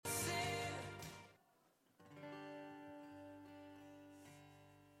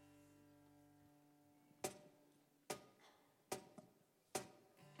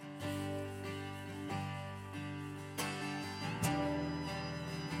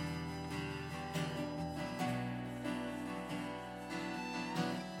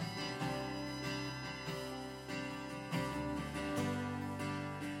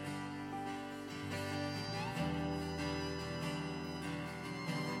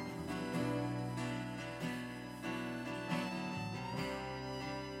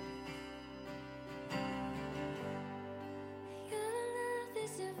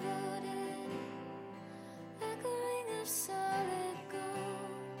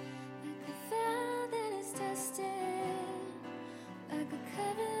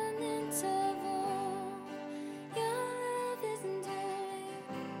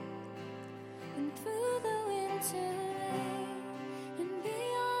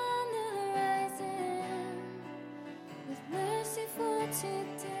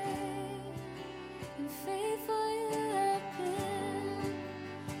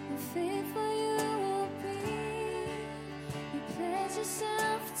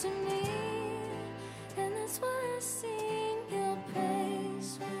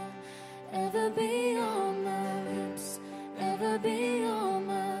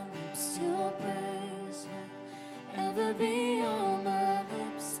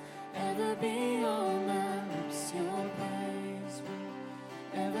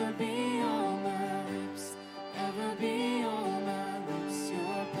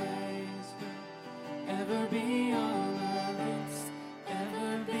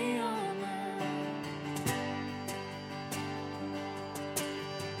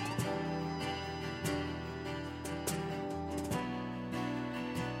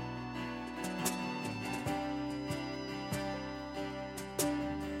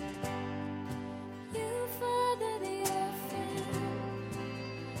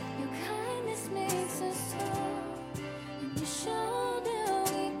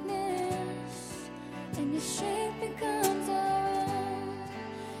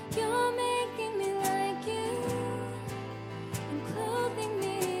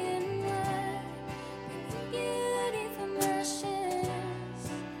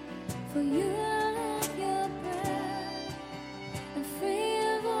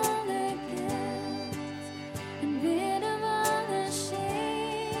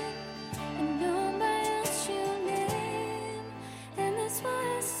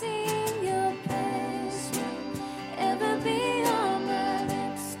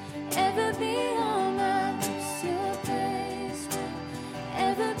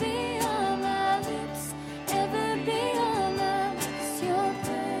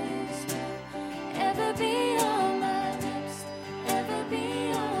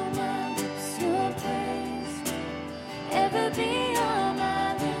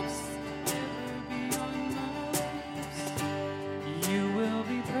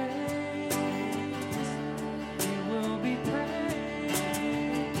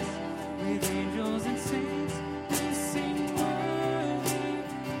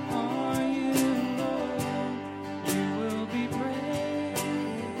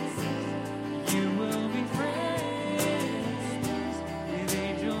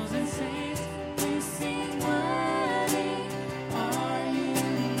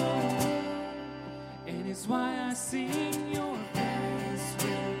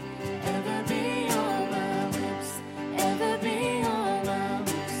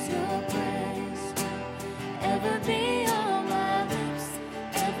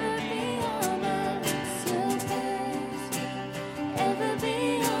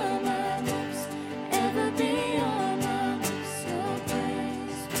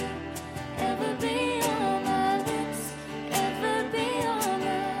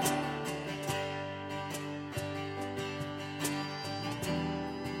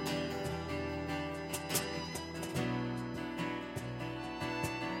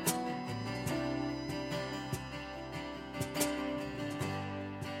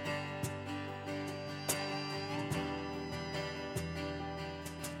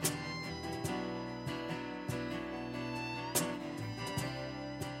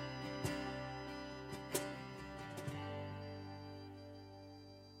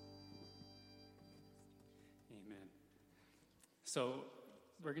So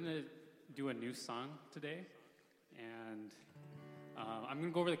we're going to do a new song today, and I'm going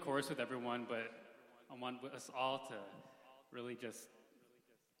to go over the chorus with everyone, but I want us all to really just,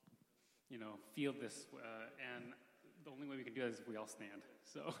 feel this, and the only way we can do that is if we all stand.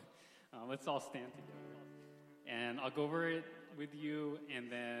 So let's all stand together. And I'll go over it with you,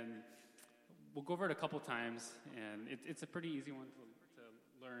 and then we'll go over it a couple times, and it's a pretty easy one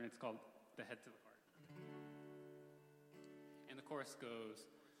to learn. It's called The Head to the Heart. And the chorus goes,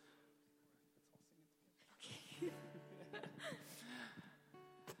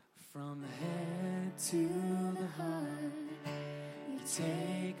 from the head to the heart, you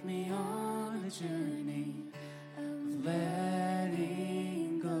take me on a journey of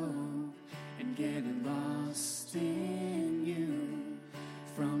letting go and getting lost in you.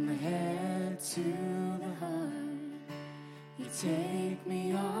 From the head to the heart, you take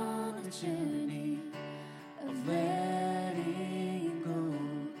me on a journey of letting go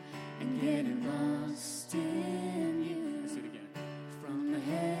and getting lost in you. Let's do it again. From the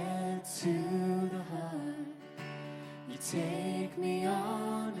head to the heart, take me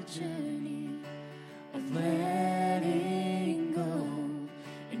on a journey of letting go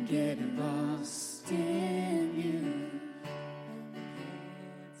and getting lost in you.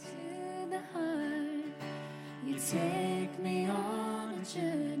 To the heart, you take me on a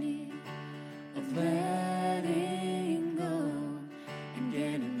journey of letting go and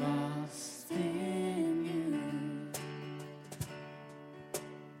getting lost in you.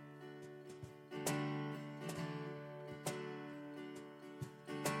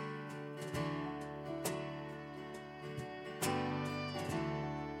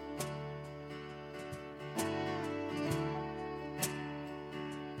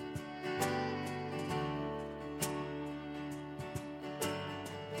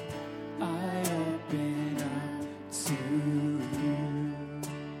 I open up to you.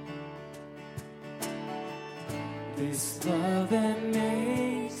 This love that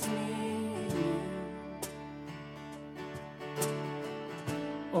makes me you.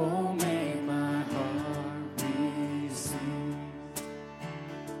 Oh, may my heart receive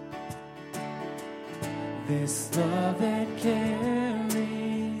this love that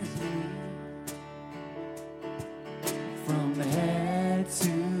carries me from the head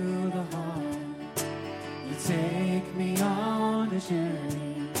to the heart. You take me on a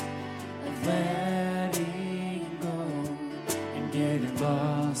journey of letting go and getting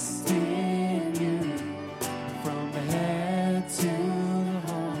lost in you. From the head to the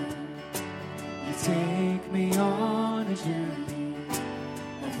heart, you take me on a journey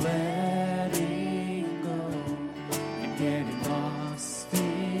of letting go and getting lost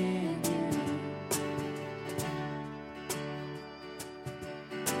in you.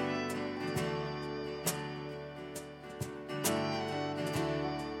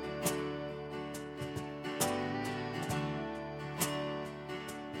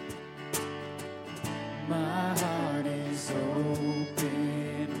 My heart is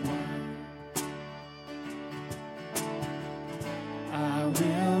open wide. I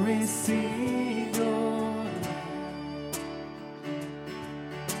will receive your love.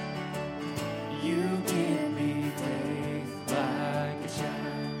 You give me faith like a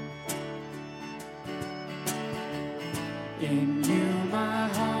child. In you my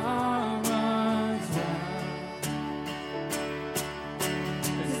heart runs wild.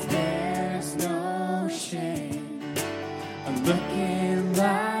 'Cause there's no shame. I'm looking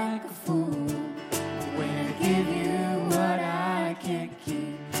like a fool when I give you what I can't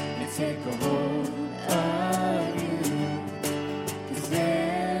keep and take a hold of you. 'Cause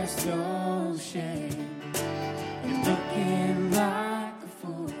there's no shame. I'm looking like a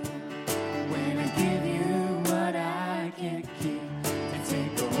fool when I give you what I can't keep and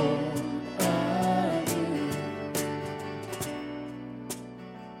take a hold of you.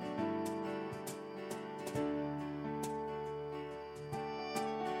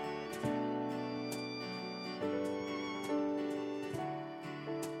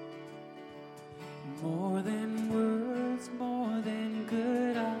 More than words, more than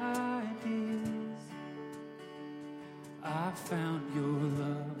good ideas, I found your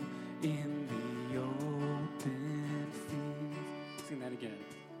love in the open field. Sing that again.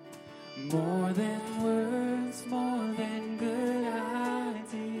 More than words, more than good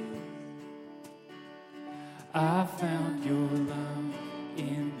ideas, I found your love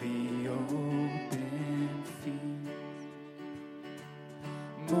in the open field.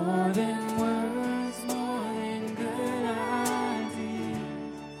 More than words, more than good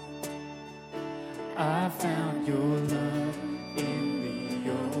ideas, I found your love in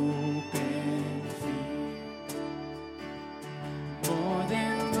the open field. More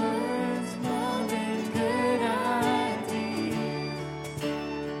than words, more than good ideas,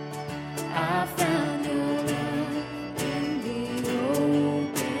 I found your love in the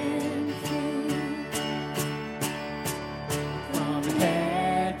open field. From the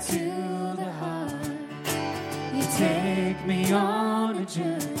head to the heart, you take me on a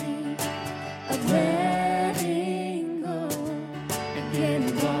journey of letting go and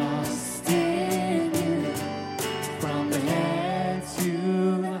getting lost in you. From the head to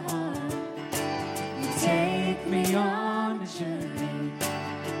the heart, you take me on a journey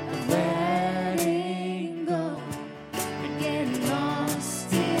of letting go and getting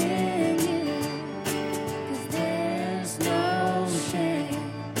lost in you. 'Cause there's no shame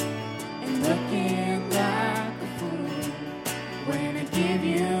in looking like a fool when I give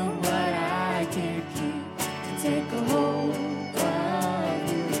you what I can't keep to take a hold of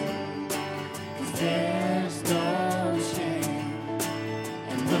you. 'Cause there's no shame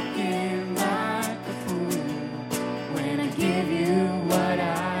in looking like a fool when I give you what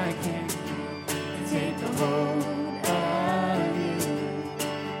I can't keep to take a hold of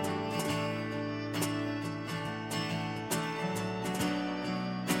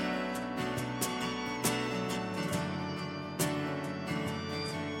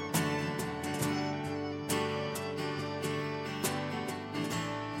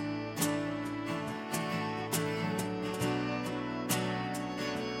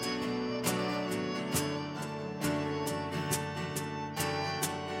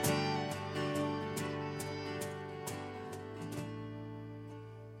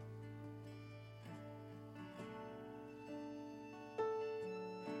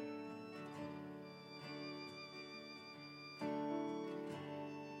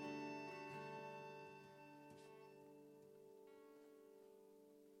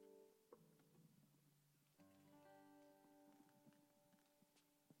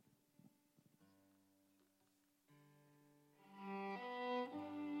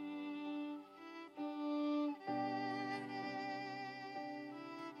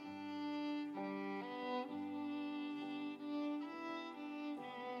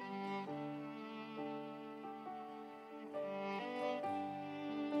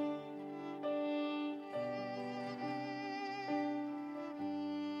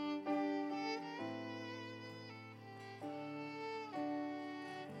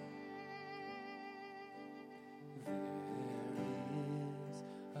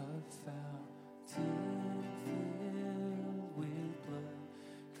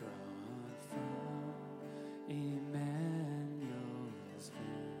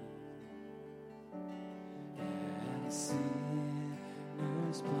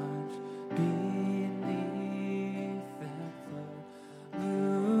sinners plunge beneath that flood,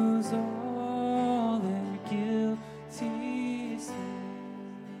 lose all their guilty sins,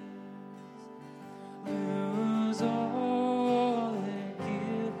 lose all their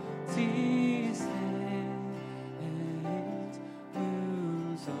guilty sins,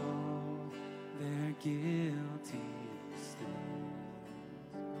 lose all their guilty sins,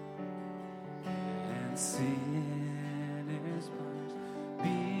 and sinners plunge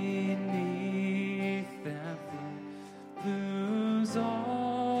beneath that flood, lose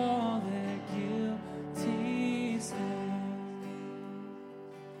all their guilty sins.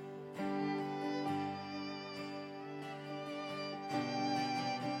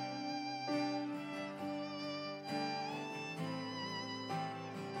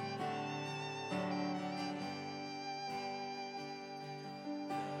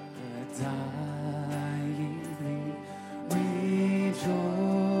 The dying breed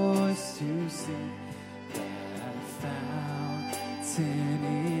rejoice to see that fountain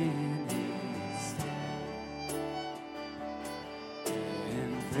in his hand,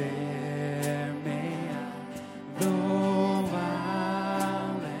 and there may I, though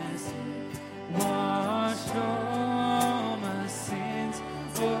vile as he, wash all my sins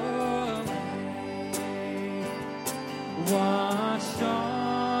away, wash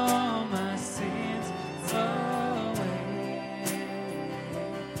all my sins away,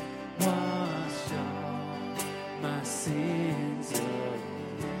 wash all my sins away,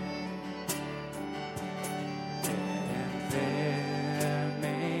 and there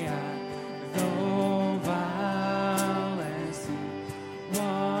may I, though vile as he,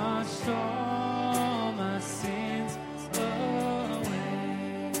 wash all my sins away.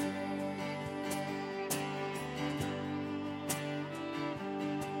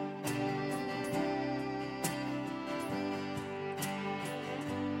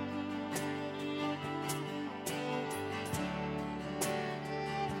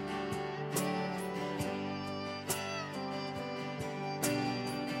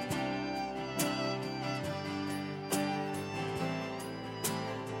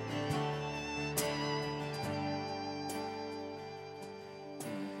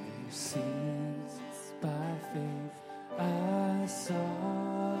 Sins by faith I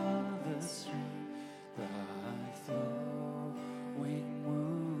saw the stream, thy flowing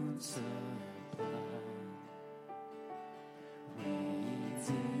wounds supply,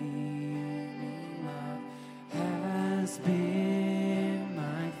 redeeming love has been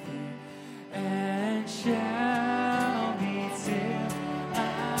my theme, and shall be till I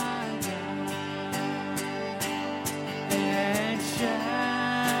die, and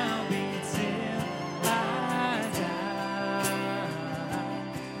shall be till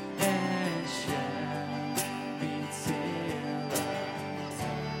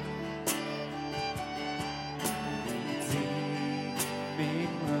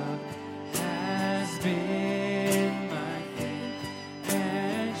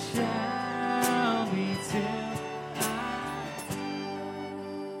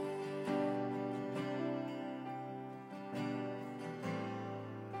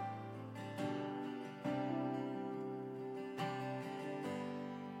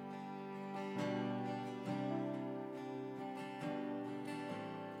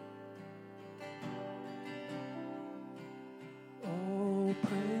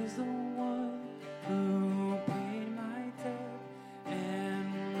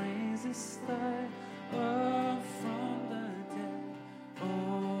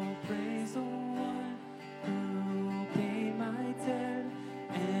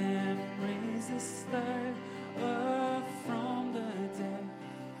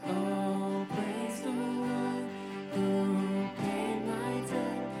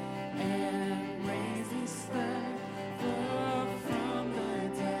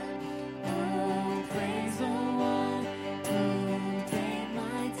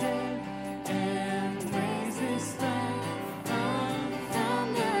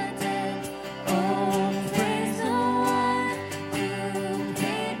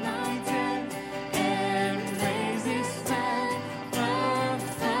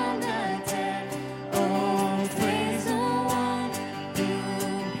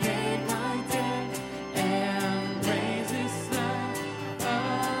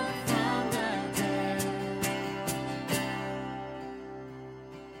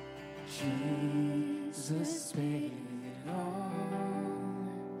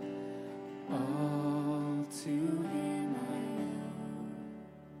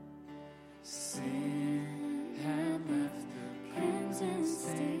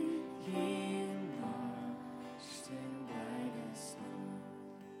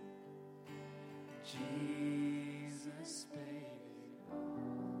Jesus paid it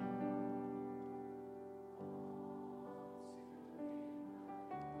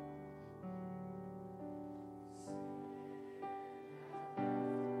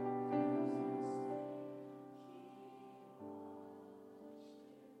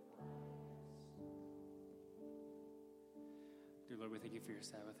Dear Lord, we thank you for your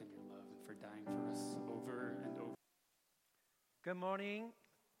Sabbath and your love and for dying for us over and over. Good morning.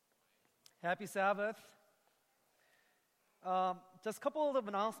 Happy Sabbath. Just a couple of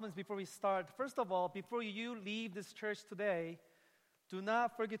announcements before we start. First of all, before you leave this church today, do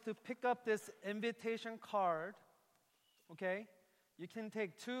not forget to pick up this invitation card. Okay? You can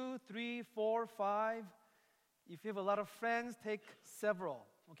take 2, 3, 4, 5. If you have a lot of friends, take several.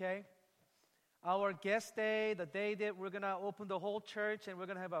 Okay? Our guest day, the day that we're going to open the whole church and we're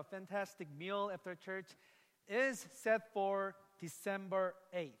going to have a fantastic meal after church, is set for December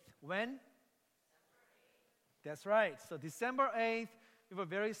 8th. When? That's right. So December 8th, we have a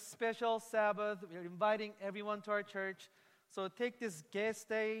very special Sabbath. We're inviting everyone to our church. So take this guest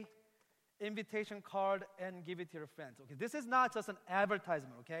day invitation card and give it to your friends. Okay, this is not just an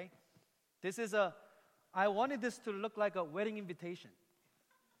advertisement, okay? I wanted this to look like a wedding invitation.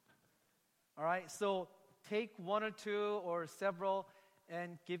 All right, so take 1 or 2 or several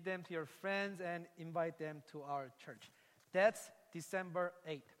and give them to your friends and invite them to our church. That's December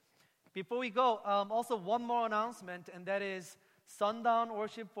 8th. Before we go, also one more announcement, and that is sundown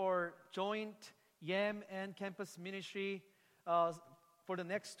worship for joint YAM and campus ministry for the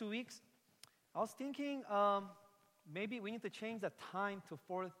next 2 weeks. I was thinking maybe we need to change the time to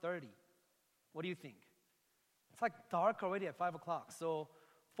 4:30. What do you think? It's like dark already at 5 o'clock. So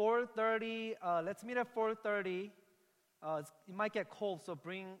 4:30, let's meet at 4:30. It might get cold, so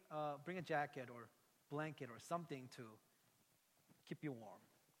bring a jacket or blanket or something to keep you warm.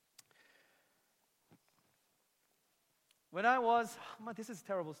 When I was, this is a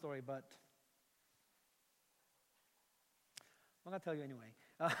terrible story, but I'm going to tell you anyway.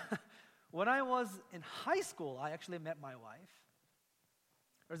 When I was in high school, I actually met my wife.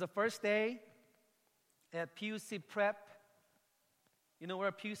 It was the first day at PUC Prep. You know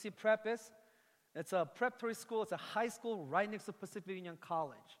where PUC Prep is? It's a preparatory school. It's a high school right next to Pacific Union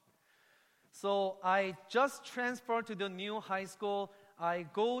College. So I just transferred to the new high school. I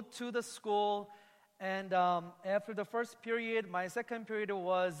go to the school, and after the first period, my second period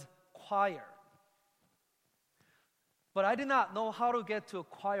was choir. But I did not know how to get to a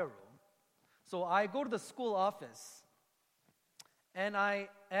choir room. So I go to the school office, and I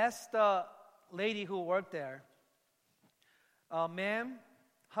asked the lady who worked there, ma'am,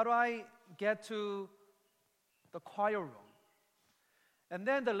 how do I get to the choir room? And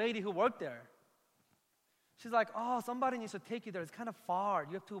then the lady who worked there, she's like, oh, somebody needs to take you there. It's kind of far.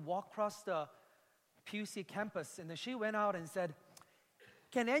 You have to walk across the PUC campus. And then she went out and said,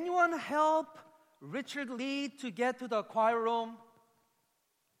 can anyone help Richard Lee to get to the choir room?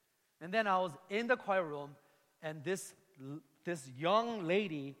 And then I was in the choir room, and this young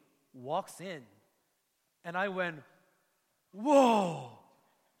lady walks in. And I went, whoa,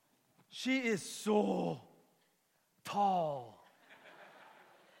 she is so tall.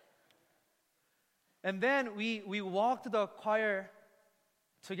 And then we walked to the choir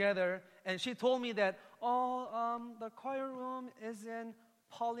together, and she told me that, the choir room is in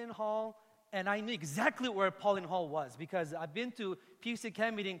Pauline Hall. And I knew exactly where Pauline Hall was because I've been to PUC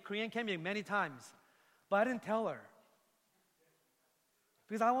camp meeting, Korean camp meeting many times. But I didn't tell her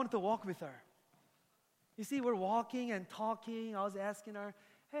because I wanted to walk with her. You see, we're walking and talking. I was asking her,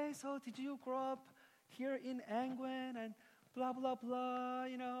 hey, so did you grow up here in Angwin and blah, blah, blah,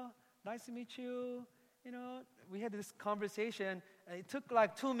 nice to meet you. We had this conversation. And it took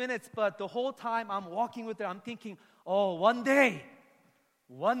like 2 minutes, but the whole time I'm walking with her, I'm thinking, one day,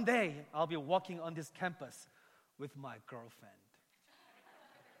 I'll be walking on this campus with my girlfriend.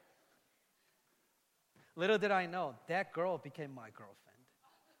 Little did I know, that girl became my girlfriend.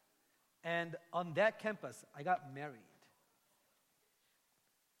 And on that campus, I got married.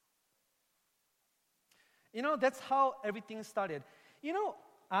 That's how everything started.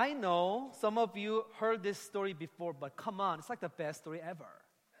 I know some of you heard this story before, but come on, it's like the best story ever.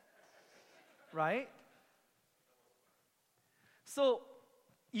 Right? So,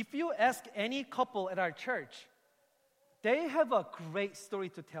 if you ask any couple at our church, they have a great story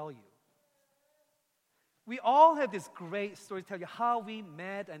to tell you. We all have this great story to tell you how we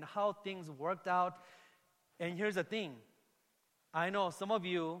met and how things worked out. And here's the thing. I know some of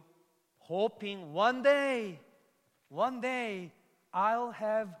you hoping one day, I'll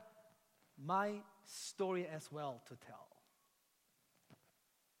have my story as well to tell.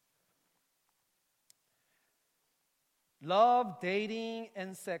 Love, dating,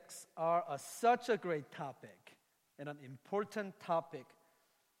 and sex are such a great topic and an important topic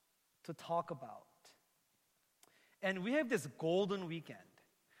to talk about. And we have this golden weekend.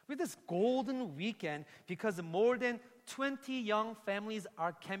 We have this golden weekend because more than 20 young families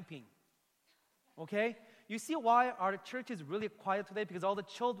are camping. Okay? You see why our church is really quiet today? Because all the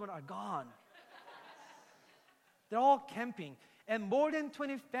children are gone. They're all camping. And more than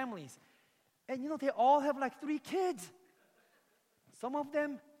 20 families. And they all have like 3 kids. Some of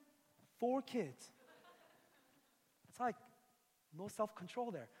them, 4 kids. It's like no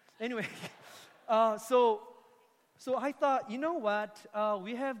self-control there. Anyway, so I thought, you know what?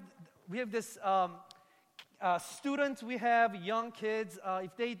 We have this students. We have young kids.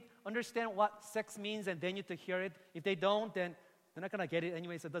 If they understand what sex means, and they need to hear it. If they don't, then they're not gonna get it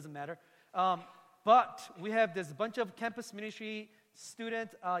anyway. So it doesn't matter. But we have this bunch of campus ministry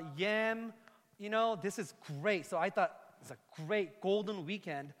students. YAM. This is great. So I thought it's a great golden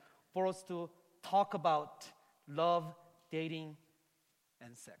weekend for us to talk about love, dating,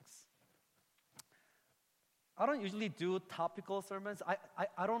 and sex. I don't usually do topical sermons.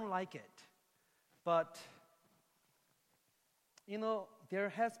 I don't like it. But, there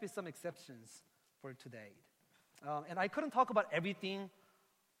has been some exceptions for today. And I couldn't talk about everything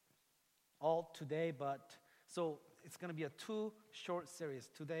all today, so it's going to be a 2 short series,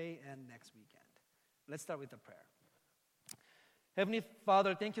 today and next weekend. Let's start with a prayer. Heavenly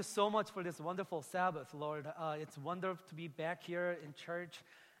Father, thank you so much for this wonderful Sabbath, Lord. It's wonderful to be back here in church.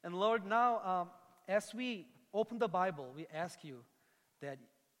 And Lord, now as we open the Bible, we ask you that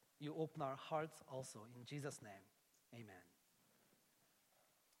you open our hearts also. In Jesus' name, amen.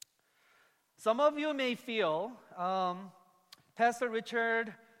 Some of you may feel, Pastor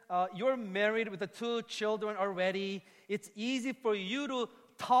Richard, you're married with the 2 children already. It's easy for you to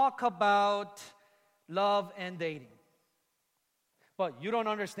talk about love and dating. But you don't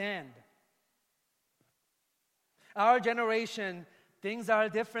understand. Our generation, things are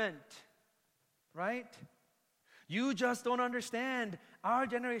different, right? You just don't understand. Our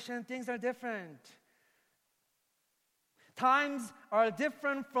generation, things are different. Times are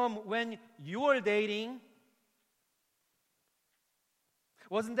different from when you were dating.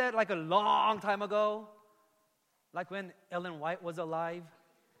 Wasn't that like a long time ago? Like when Ellen White was alive?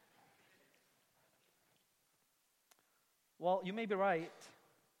 Well, you may be right.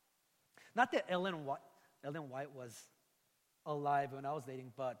 Not that Ellen White was alive when I was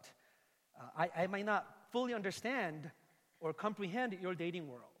dating, but I might not fully understand or comprehend your dating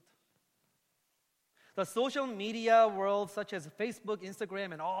world. The social media world, such as Facebook,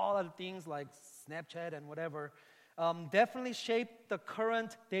 Instagram, and all other things like Snapchat and whatever, definitely shaped the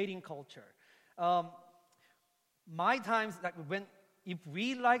current dating culture. My times, like if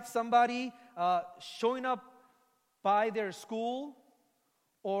we like somebody, showing up by their school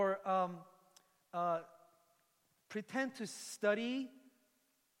or pretend to study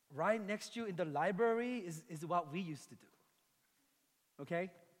right next to you in the library is what we used to do.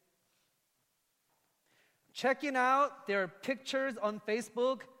 Okay? Checking out their pictures on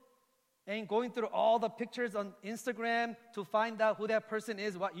Facebook and going through all the pictures on Instagram to find out who that person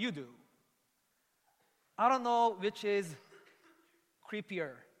is, what you do. I don't know which is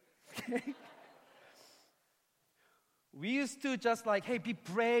creepier. Okay? We used to just like, hey, be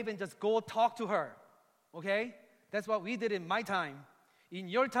brave and just go talk to her. Okay? That's what we did in my time. In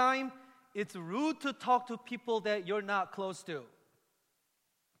your time, it's rude to talk to people that you're not close to.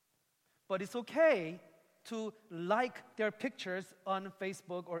 But it's okay to like their pictures on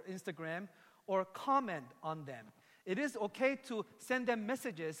Facebook or Instagram or comment on them. It is okay to send them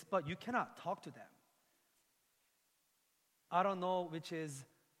messages, but you cannot talk to them. I don't know which is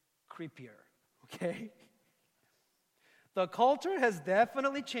creepier, okay? The culture has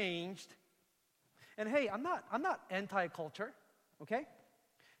definitely changed. And hey, I'm not anti-culture, okay?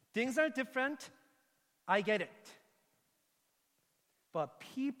 Things are different. I get it. But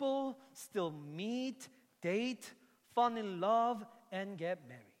people still meet, date, fall in love, and get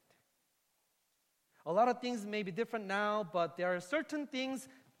married. A lot of things may be different now, but there are certain things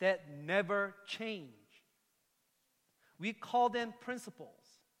that never change. We call them principles.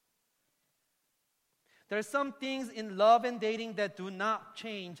 There are some things in love and dating that do not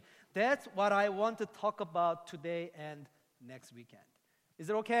change. That's what I want to talk about today and next weekend. Is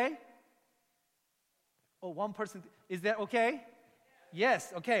it okay? Oh, one person. Is that okay?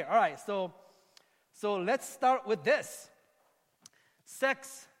 Yes, okay, all right. So let's start with this.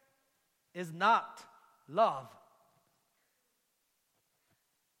 Sex is not love.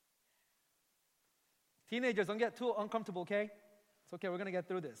 Teenagers, don't get too uncomfortable, okay? It's okay, we're going to get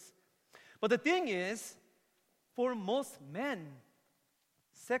through this. But the thing is, For most men,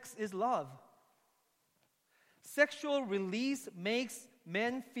 sex is love. Sexual release makes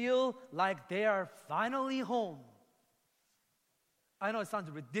men feel like they are finally home. I know it sounds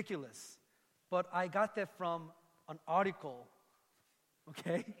ridiculous, but I got that from an article.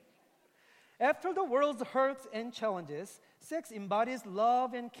 Okay? After the world's hurts and challenges, sex embodies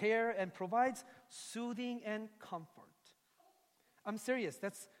love and care and provides soothing and comfort. I'm serious.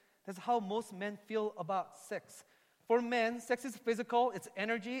 That's how most men feel about sex. For men, sex is physical, it's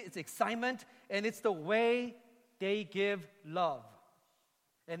energy, it's excitement, and it's the way they give love.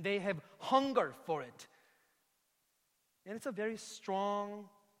 And they have hunger for it. And it's a very strong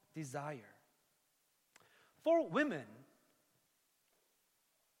desire. For women,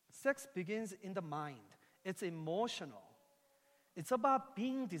 sex begins in the mind. It's emotional. It's about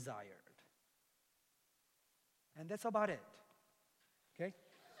being desired. And that's about it. Okay?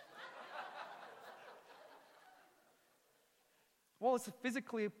 Well, it's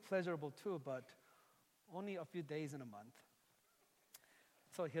physically pleasurable too, but only a few days in a month.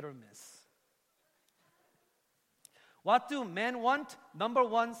 So hit or miss. What do men want? Number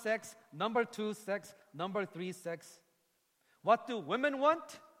 1, sex. Number 2, sex. Number 3, sex. What do women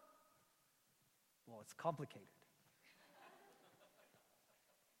want? Well, it's complicated.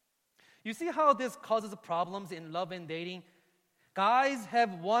 You see how this causes problems in love and dating? Guys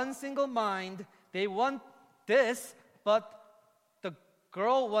have one single mind. They want this, but the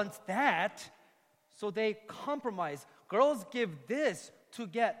girl wants that, so they compromise. Girls give this to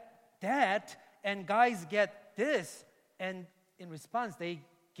get that, and guys get this, and in response, they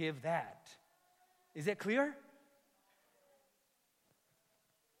give that. Is it clear?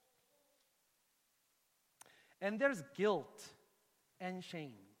 And there's guilt and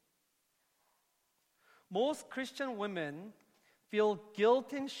shame. Most Christian women feel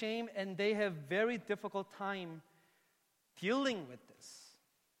guilt and shame, and they have very difficult time dealing with this.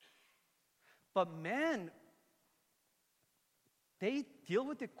 But men, they deal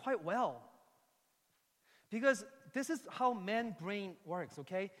with it quite well. Because this is how man's brain works,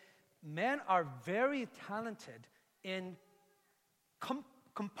 okay? Men are very talented in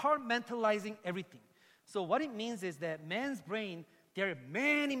compartmentalizing everything. So what it means is that man's brain, there are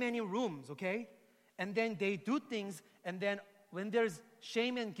many, many rooms, okay? And then they do things, and then when there's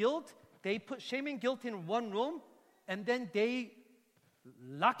shame and guilt, they put shame and guilt in one room, and then they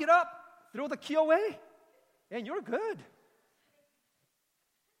lock it up, throw the key away, and you're good.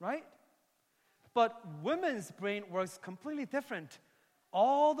 Right? But women's brain works completely different.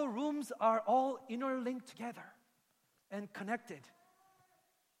 All the rooms are all interlinked together and connected.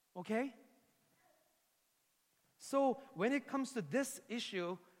 Okay? So when it comes to this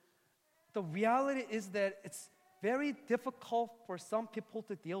issue, the reality is that it's very difficult for some people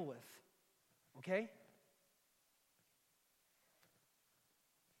to deal with. Okay?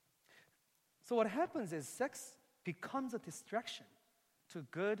 So what happens is sex becomes a distraction to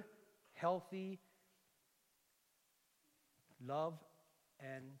good, healthy love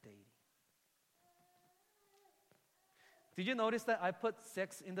and dating. Did you notice that I put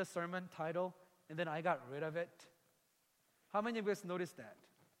sex in the sermon title and then I got rid of it? How many of you guys noticed that?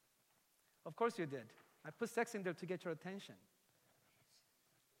 Of course you did. I put sex in there to get your attention.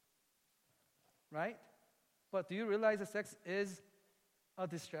 Right? But do you realize that sex is a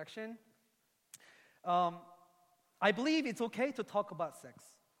distraction? I believe it's okay to talk about sex.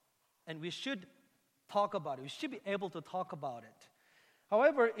 And we should talk about it. We should be able to talk about it.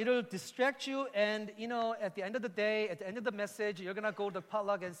 However, it'll distract you, and at the end of the day, at the end of the message, you're gonna go to the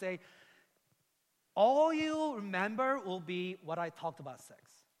potluck and say, all you remember will be what I talked about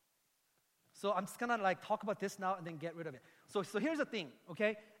sex. So I'm just gonna talk about this now and then get rid of it. So here's the thing,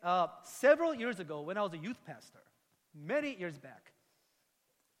 okay? Several years ago, when I was a youth pastor, many years back,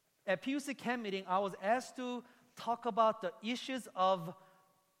 at PUC camp meeting, I was asked to talk about the issues of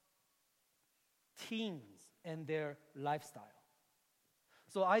teens and their lifestyle.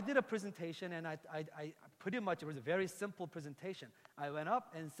 So I did a presentation, and I pretty much, it was a very simple presentation. I went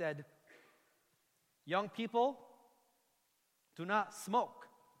up and said, young people, do not smoke.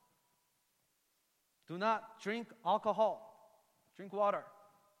 Do not drink alcohol. Drink water,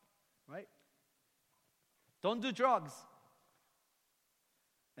 right? Don't do drugs.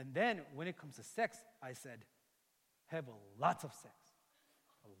 And then when it comes to sex, I said, have lots of sex.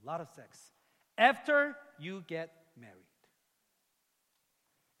 A lot of sex. After you get married.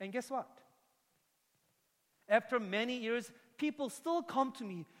 And guess what? After many years, people still come to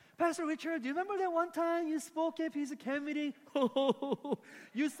me. Pastor Richard, do you remember that one time you spoke at PUC camp meeting?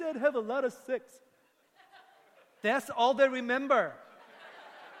 You said have a lot of sex. That's all they remember.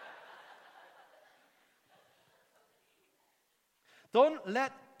 Don't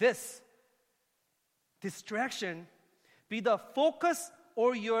let this distraction be the focus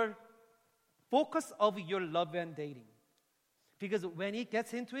of your love and dating. Because when it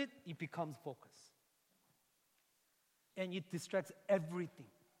gets into it, it becomes focus. And it distracts everything.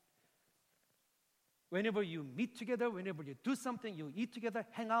 Whenever you meet together, whenever you do something, you eat together,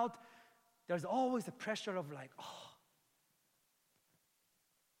 hang out, there's always a pressure of like, oh,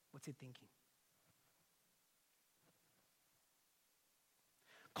 what's he thinking?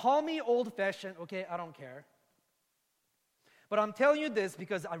 Call me old-fashioned, okay, I don't care. But I'm telling you this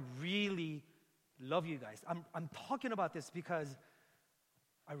because I really love you guys. I'm talking about this because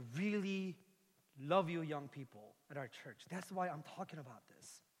I really love you young people at our church. That's why I'm talking about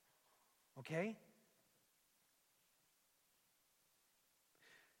this. Okay?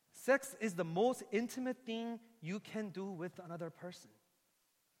 Sex is the most intimate thing you can do with another person.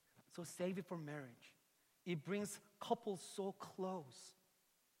 So save it for marriage. It brings couples so close.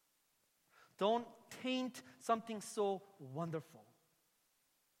 Don't taint something so wonderful.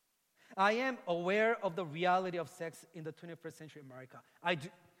 I am aware of the reality of sex in the 21st century America.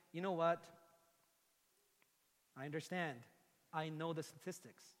 You know what? I understand. I know the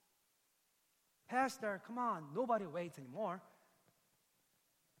statistics. Pastor, come on, nobody waits anymore.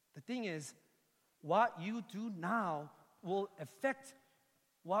 The thing is, what you do now will affect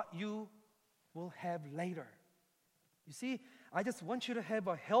what you will have later. You see, I just want you to have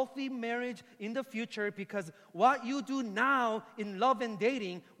a healthy marriage in the future because what you do now in love and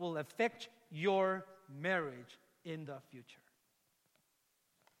dating will affect your marriage in the future.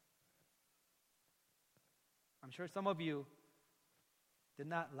 I'm sure some of you did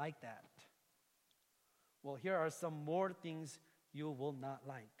not like that. Well, here are some more things you will not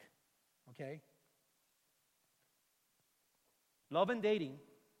like. Okay? Love and dating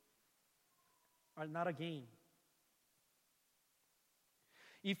are not a game.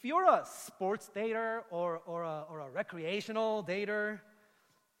 If you're a sports dater or a recreational dater,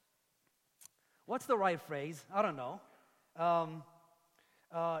 what's the right phrase? I don't know.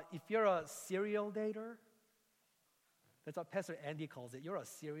 If you're a serial dater, that's what Pastor Andy calls it. You're a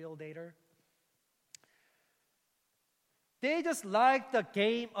serial dater. They just like the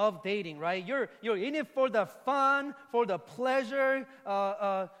game of dating, right? You're in it for the fun, for the pleasure.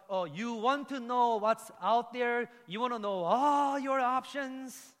 You want to know what's out there. You want to know all your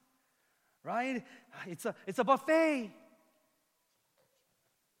options, right? It's a buffet.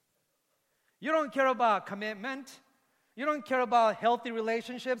 You don't care about commitment. You don't care about healthy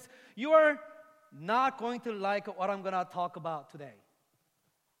relationships. You are not going to like what I'm going to talk about today.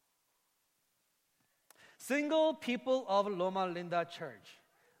 Single people of Loma Linda Church,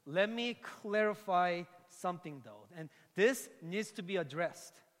 let me clarify something though, and this needs to be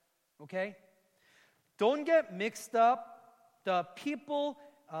addressed, okay? Don't get mixed up the people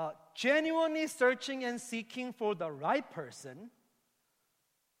genuinely searching and seeking for the right person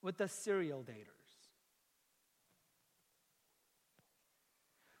with the serial daters.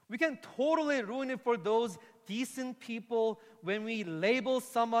 We can totally ruin it for those decent people when we label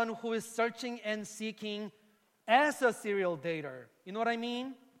someone who is searching and seeking as a serial dater. You know what I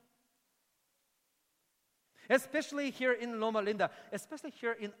mean? Especially here in Loma Linda, especially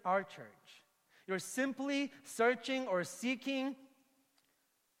here in our church. You're simply searching or seeking,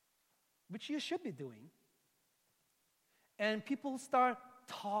 which you should be doing. And people start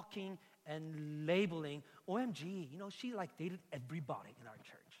talking and labeling, OMG, she dated everybody in our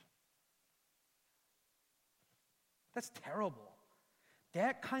church. That's terrible.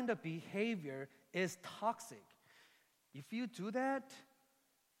 That kind of behavior is toxic. If you do that,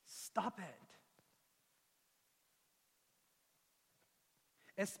 stop it.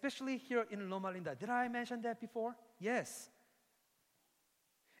 Especially here in Loma Linda. Did I mention that before? Yes.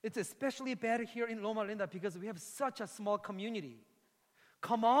 It's especially bad here in Loma Linda because we have such a small community.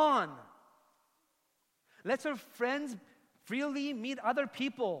 Come on. Let your friends freely meet other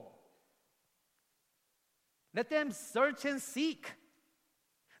people. Let them search and seek.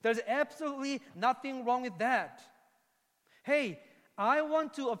 There's absolutely nothing wrong with that. Hey, I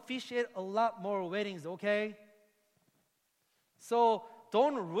want to officiate a lot more weddings, okay? So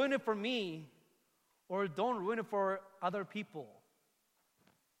don't ruin it for me or don't ruin it for other people.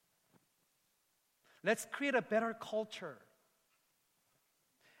 Let's create a better culture.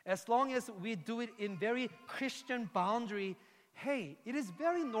 As long as we do it in very Christian boundary, hey, it is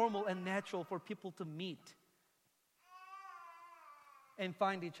very normal and natural for people to meet and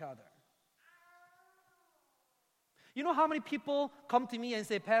find each other. You know how many people come to me and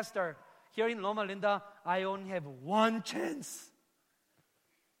say, Pastor, here in Loma Linda, I only have one chance.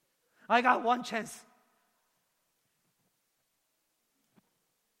 I got one chance.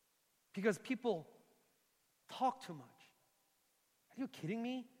 because people talk too much. Are you kidding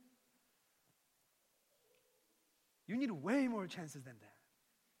me? You need way more chances than that.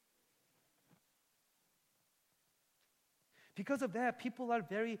 Because of that, people are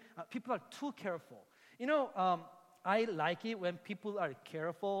too careful. I like it when people are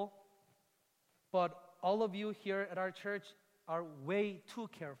careful, but all of you here at our church are way too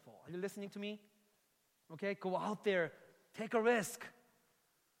careful. Are you listening to me? Okay, go out there, take a risk.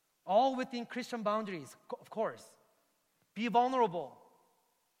 All within Christian boundaries, of course. Be vulnerable.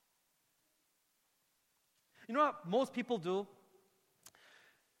 You know what most people do?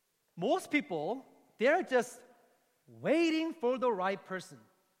 Most people, they're just waiting for the right person.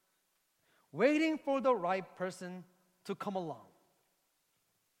 Waiting for the right person to come along.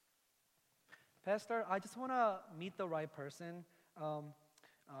 Pastor, I just want to meet the right person.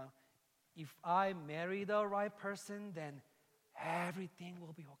 If I marry the right person, then everything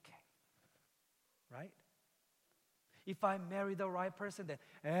will be okay. Right? If I marry the right person, then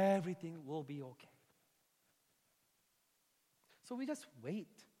everything will be okay. So we just wait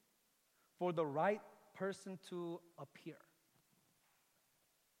for the right person to appear.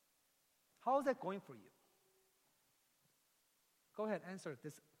 How is that going for you? Go ahead, answer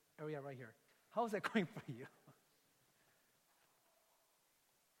this area right here. How is that going for you?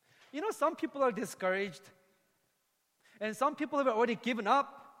 Some people are discouraged, and some people have already given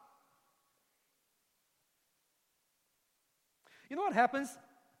up. You know what happens?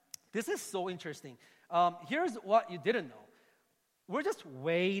 This is so interesting. Here's what you didn't know. We're just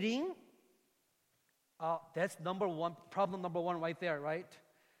waiting. That's problem number one right there, right?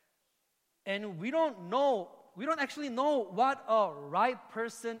 And we don't actually know what a right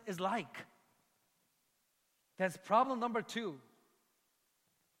person is like. That's problem number two.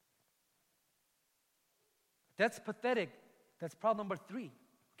 That's pathetic. That's problem number three.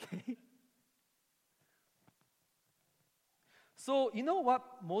 Okay? So, you know what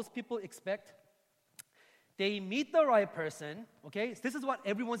most people expect? They meet the right person, okay? This is what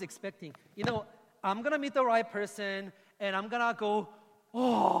everyone's expecting. I'm going to meet the right person, and I'm going to go,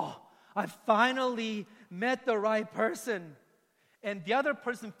 oh, I finally met the right person. And the other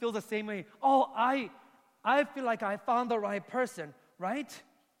person feels the same way. Oh, I feel like I found the right person, right?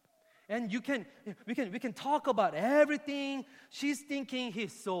 And we can talk about everything. She's thinking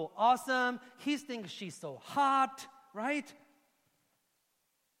he's so awesome. He's thinking she's so hot, right?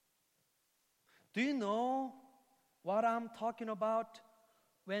 Do you know what I'm talking about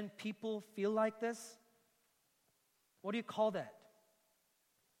when people feel like this? What do you call that?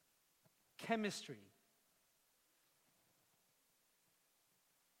 Chemistry.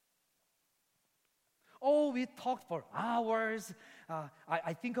 Oh, we talked for hours.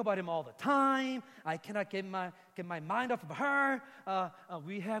 I think about him all the time. I cannot get my mind off of her.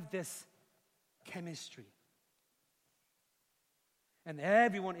 We have this chemistry. And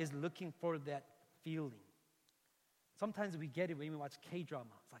everyone is looking for that feeling. Sometimes we get it when we watch K-drama.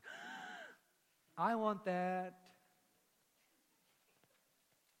 It's like, I want that.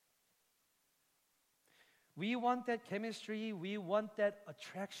 We want that chemistry. We want that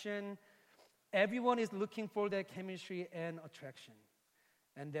attraction. Everyone is looking for that chemistry and attraction.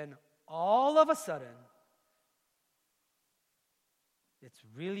 And then all of a sudden, it's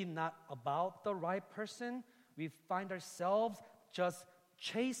really not about the right person. We find ourselves just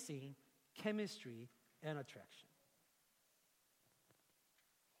chasing chemistry and attraction.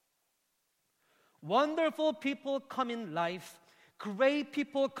 Wonderful people come in life. Great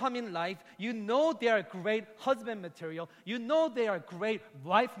people come in life. You know they are great husband material. You know they are great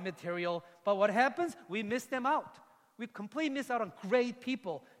wife material. But what happens? We miss them out. We completely miss out on great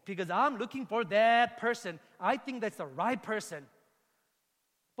people because I'm looking for that person. I think that's the right person.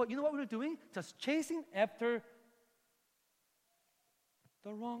 But you know what we're doing? Just chasing after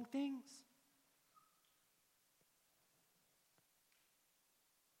the wrong things.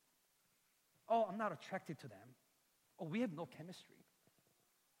 Oh, I'm not attracted to them. Oh, we have no chemistry.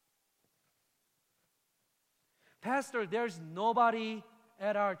 Pastor, there's nobody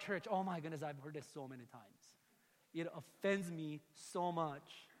at our church. Oh my goodness, I've heard this so many times. It offends me so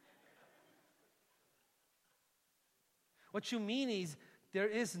much. What you mean is, there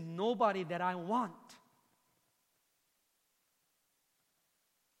is nobody that I want.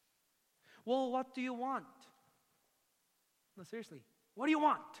 Well, what do you want? No, seriously, what do you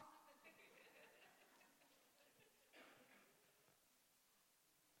want?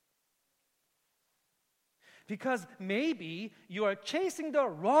 Because maybe you are chasing the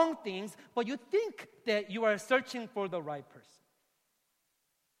wrong things, but you think that you are searching for the right person.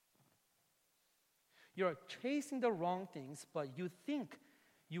 You are chasing the wrong things, but you think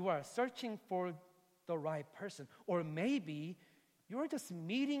you are searching for the right person. Or maybe you are just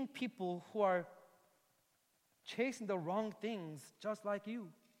meeting people who are chasing the wrong things just like you.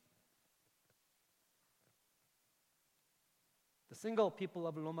 The single people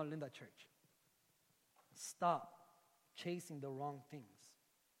of Loma Linda Church, stop chasing the wrong things.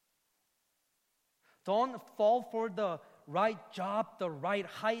 Don't fall for the right job, the right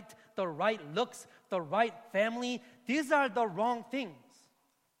height, the right looks, the right family. These are the wrong things.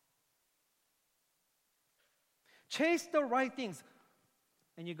 Chase the right things.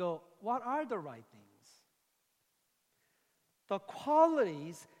 And you go, what are the right things? The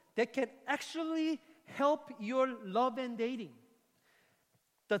qualities that can actually help your love and dating.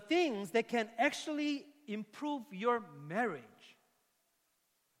 The things that can actually improve your marriage.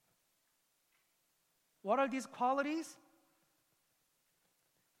 What are these qualities?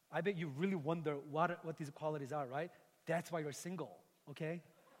 I bet you really wonder what these qualities are, right? That's why you're single, okay?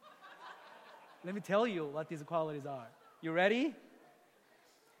 Let me tell you what these qualities are. You ready?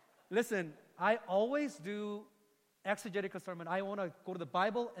 Listen, I always do exegetical sermon. I want to go to the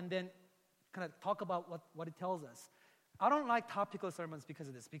Bible and then kind of talk about what it tells us. I don't like topical sermons because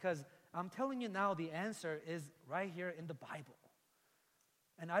of this, because I'm telling you now the answer is right here in the Bible.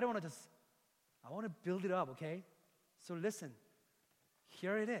 And I don't want to I want to build it up, okay? So listen,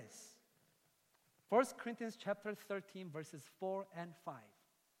 here it is. 1 Corinthians chapter 13, verses 4 and 5.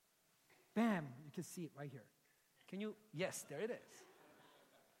 Bam, you can see it right here. Can you? Yes, there it is.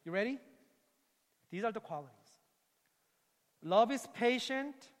 You ready? These are the qualities. Love is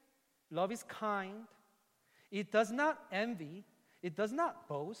patient. Love is kind. It does not envy. It does not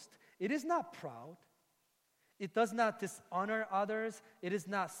boast. It is not proud. It does not dishonor others. It is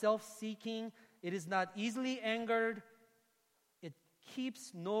not self-seeking. It is not easily angered. It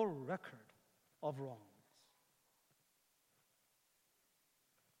keeps no record of wrongs.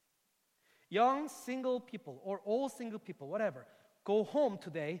 Young single people or old single people, whatever, go home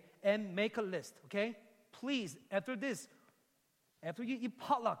today and make a list, okay? Please, after this, after you eat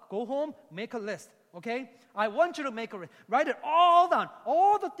potluck, go home, make a list, okay? I want you to make a list. Write it all down.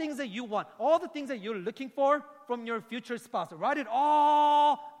 All the things that you want, all the things that you're looking for from your future spouse. Write it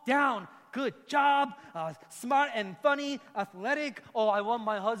all down. Good job, smart and funny, athletic. Oh, I want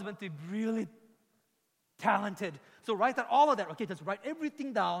my husband to be really talented. So write that, all of that, okay? Just write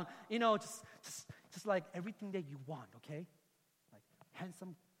everything down, just like everything that you want, okay? Like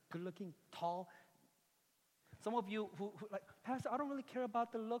handsome, good-looking, tall. Some of you who like, Pastor, I don't really care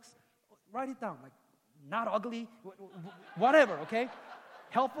about the looks. Write it down, like not ugly, whatever, okay?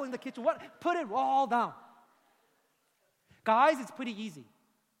 Helpful in the kitchen, put it all down. Guys, it's pretty easy.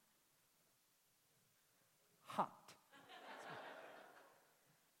 Hot.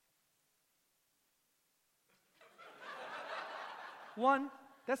 One,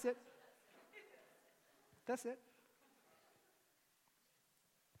 that's it. That's it.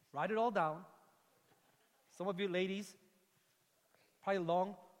 Write it all down. Some of you ladies, probably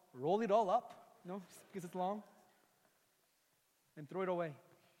long, roll it all up, because it's long, and throw it away.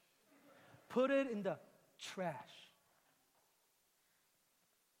 Put it in the trash.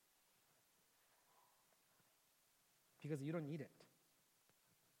 Because you don't need it.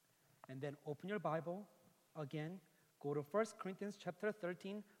 And then open your Bible again. Go to 1 Corinthians chapter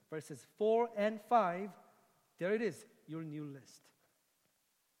 13, verses 4 and 5. There it is, your new list.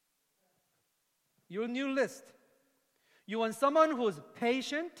 Your new list. You want someone who is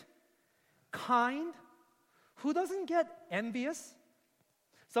patient, kind, who doesn't get envious,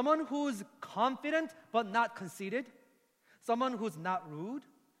 someone who's confident but not conceited, someone who's not rude,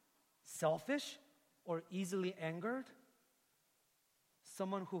 selfish, or easily angered,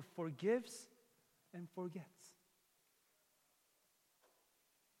 someone who forgives and forgets.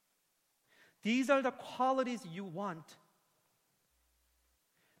 These are the qualities you want.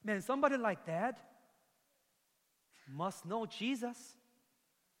 Man, somebody like that must know Jesus.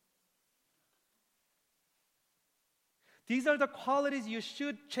 These are the qualities you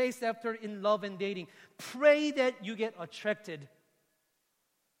should chase after in love and dating. Pray that you get attracted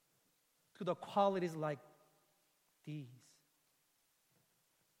to the qualities like these.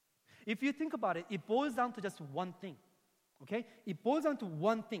 If you think about it, it boils down to just one thing. Okay? It boils down to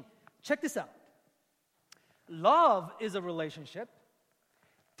one thing. Check this out. Love is a relationship.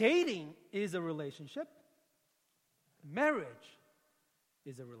 Dating is a relationship. Marriage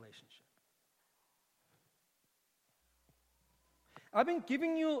is a relationship. I've been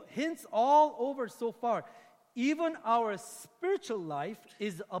giving you hints all over so far. Even our spiritual life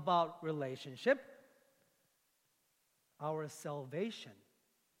is about relationship. Our salvation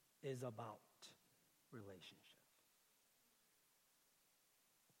is about relationship.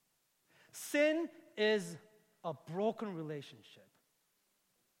 Sin is a broken relationship.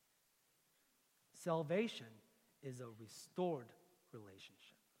 Salvation is a restored relationship.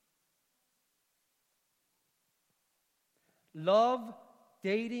 Love,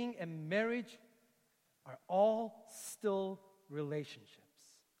 dating, and marriage are all still relationships.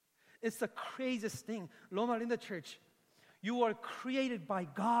 It's the craziest thing. Loma Linda Church, you are created by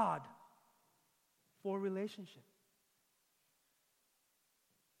God for relationship.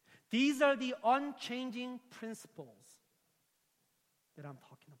 These are the unchanging principles that I'm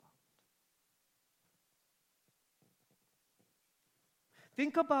talking about.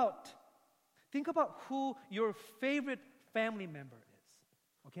 Think about who your favorite family member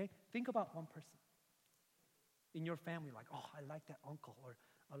is. Okay? Think about one person in your family, like, oh, I like that uncle, or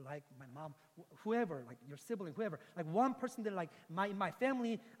I like my mom, whoever, like your sibling, whoever. Like one person that, like, my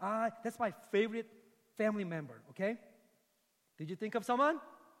family, that's my favorite family member, okay? Did you think of someone?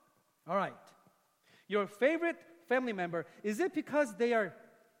 All right. Your favorite family member, is it because they are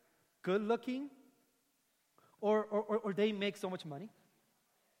good looking or they make so much money?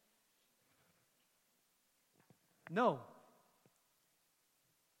 No.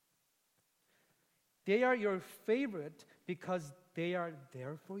 They are your favorite because they are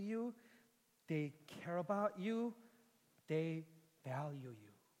there for you, they care about you, they value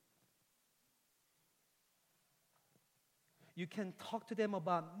you. You can talk to them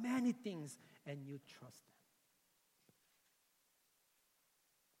about many things and you trust them.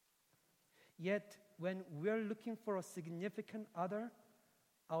 Yet, when we're looking for a significant other,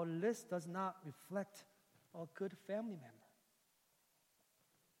 our list does not reflect a good family member.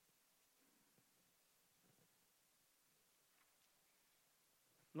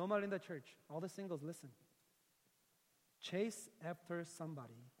 Loma Linda Church, all the singles, listen. Chase after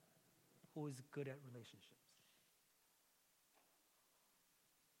somebody who is good at relationships.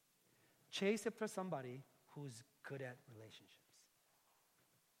 Chase after somebody who's good at relationships.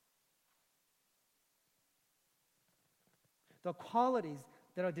 The qualities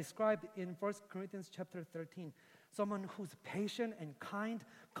that are described in 1 Corinthians chapter 13, someone who's patient and kind,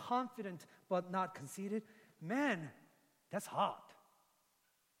 confident but not conceited, man, that's hot.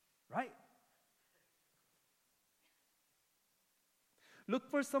 Right?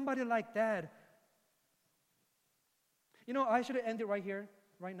 Look for somebody like that. You know, I should have ended right here,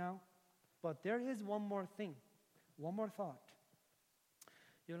 right now. But there is one more thing, one more thought.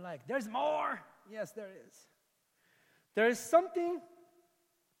 You're like, there's more. Yes, there is. There is something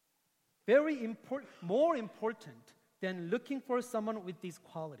very important, more important than looking for someone with these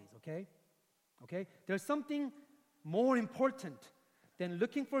qualities, okay? Okay? There's something more important than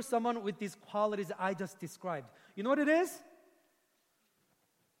looking for someone with these qualities I just described. You know what it is?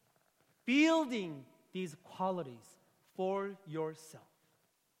 Building these qualities for yourself.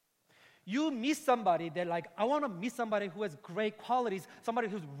 You meet somebody that, like, I want to meet somebody who has great qualities, somebody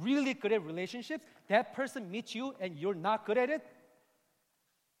who's really good at relationships. That person meets you and you're not good at it.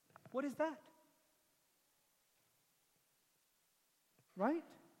 What is that? Right?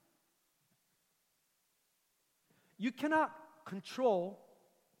 You cannot control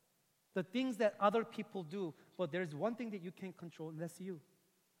the things that other people do, but there's one thing that you can control, and that's you.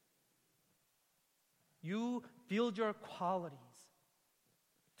 You build your qualities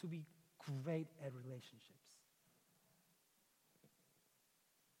to be great at relationships.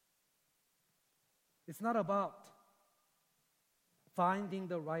 It's not about finding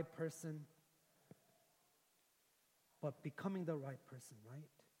the right person, but becoming the right person, right?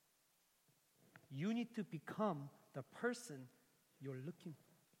 You need to become the person you're looking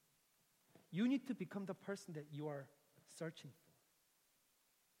for. You need to become the person that you are searching for.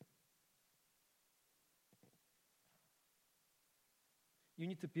 You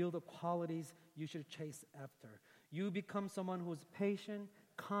need to build the qualities you should chase after. You become someone who's patient,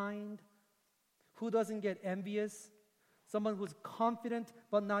 kind, who doesn't get envious, someone who's confident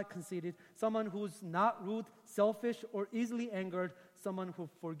but not conceited, someone who's not rude, selfish, or easily angered, someone who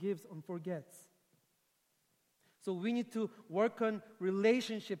forgives and forgets. So we need to work on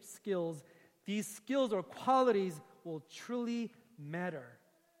relationship skills. These skills or qualities will truly matter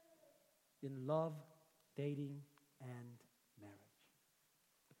in love, dating, and marriage.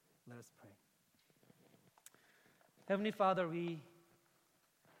 Let us pray. Heavenly Father, we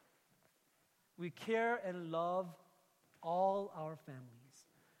care and love all our families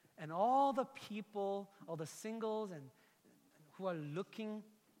and all the people, all the singles and who are looking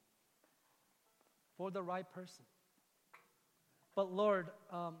for the right person. But Lord,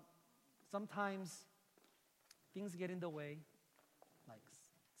 sometimes things get in the way, like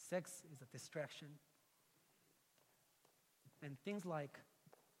sex is a distraction, and things like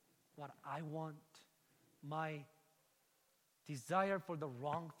what I want, my desire for the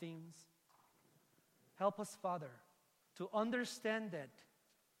wrong things. Help us, Father, to understand that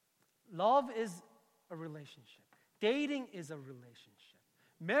love is a relationship. Dating is a relationship.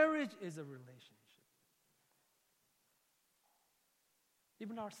 Marriage is a relationship.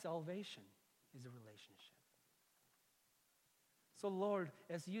 Even our salvation is a relationship. So Lord,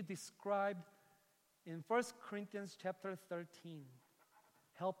 as you described in 1 Corinthians chapter 13,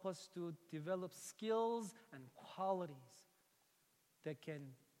 help us to develop skills and qualities that can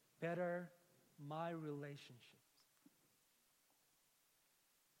better my relationships.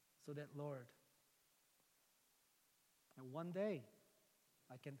 So that, Lord, and one day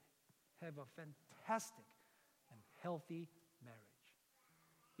I can have a fantastic and healthy marriage.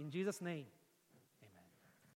 In Jesus' name.